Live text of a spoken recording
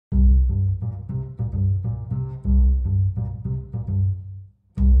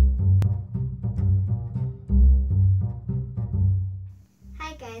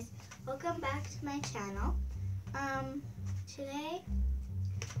back to my channel. Today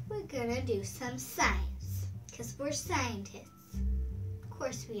we're gonna do some science, because we're scientists. Of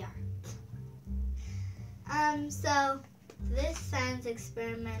course we are. So this science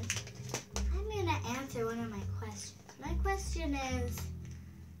experiment, I'm gonna answer one of my questions. My question is,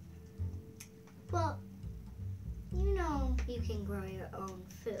 well, you know you can grow your own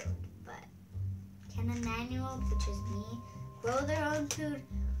food, but can a 9-year-old, which is me, grow their own food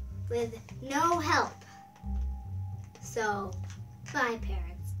with no help? So, bye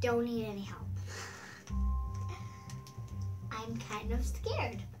parents, don't need any help. I'm kind of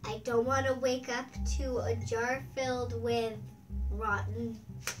scared. I don't want to wake up to a jar filled with rotten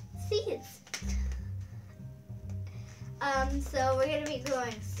seeds. So we're going to be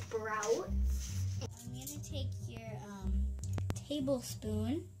growing sprouts. I'm going to take your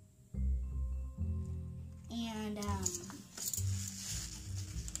tablespoon and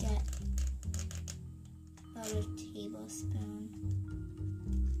get about a tablespoon.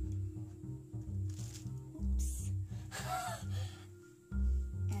 Oops.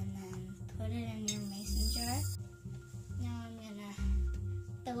 And then put it in your mason jar. Now I'm gonna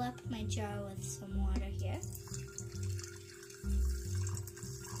fill up my jar with some water here.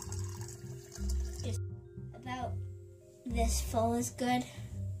 Just about this full is good.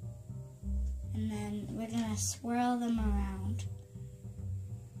 And then we're gonna swirl them around.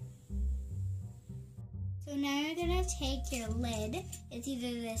 So now you're gonna take your lid. It's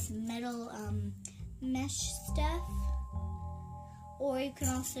either this metal mesh stuff, or you can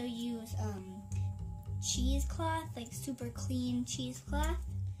also use cheesecloth, like super clean cheesecloth,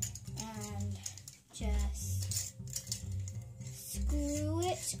 and just screw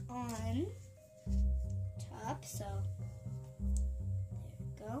it on top. So there we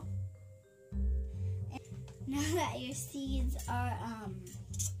go. Now that your seeds are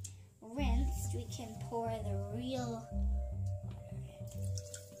rinsed, we can pour the real water in.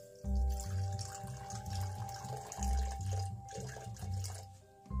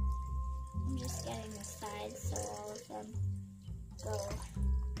 I'm just getting the sides so all of them go.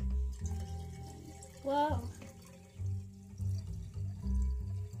 Whoa!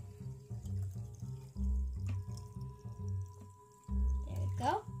 There we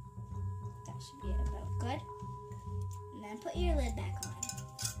go. That should be about good. And then put your lid back on.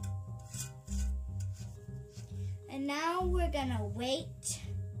 And now we're gonna wait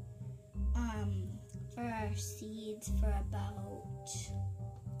for our seeds for about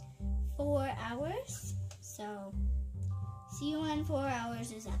 4 hours. So see you when 4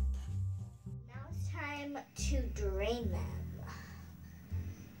 hours is up. Now it's time to drain them.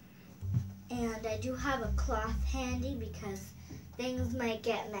 And I do have a cloth handy because things might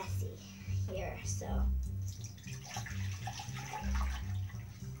get messy here, so.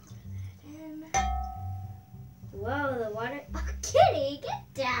 Whoa, the water. Oh, kitty,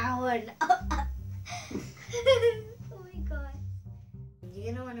 get down. Oh my god.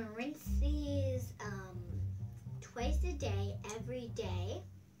 You're gonna want to rinse these twice a day, every day.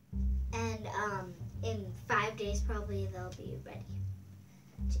 And in 5 days, probably they'll be ready.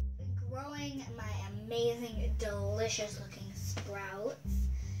 Growing my amazing, delicious looking sprouts.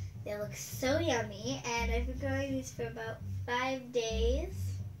 They look so yummy, and I've been growing these for about 5 days.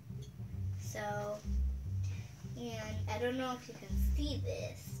 So, and I don't know if you can see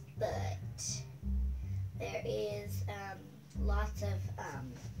this, but there is lots of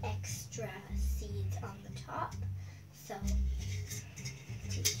extra seeds on the top. So, I'll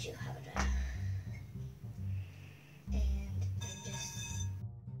teach you how to. And just,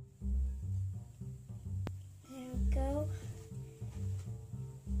 there we go.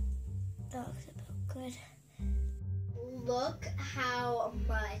 That looks about good. Look how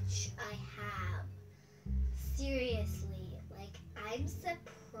much I have. Seriously, like, I'm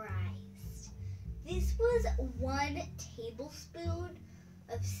surprised. This was 1 tablespoon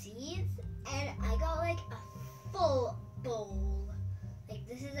of seeds, and I got like a full bowl. Like,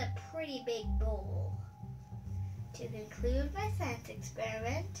 this is a pretty big bowl. To conclude my science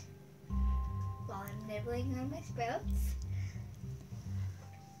experiment, while I'm nibbling on my sprouts,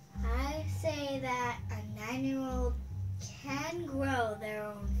 I say that a 9-year-old can grow their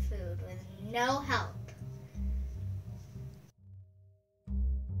own food with no help.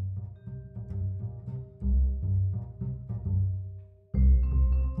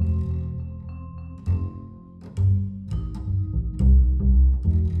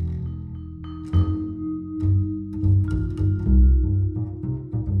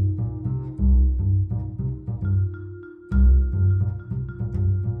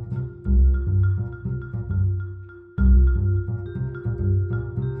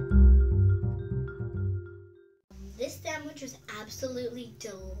 absolutely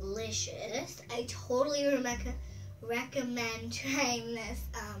delicious. I totally recommend trying this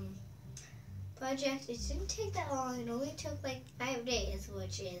project. It didn't take that long. It only took like 5 days,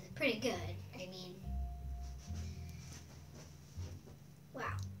 which is pretty good. I mean,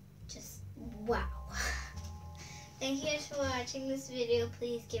 wow. Just wow. Thank you guys for watching this video.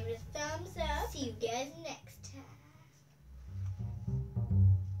 Please give it a thumbs up. See you guys next time.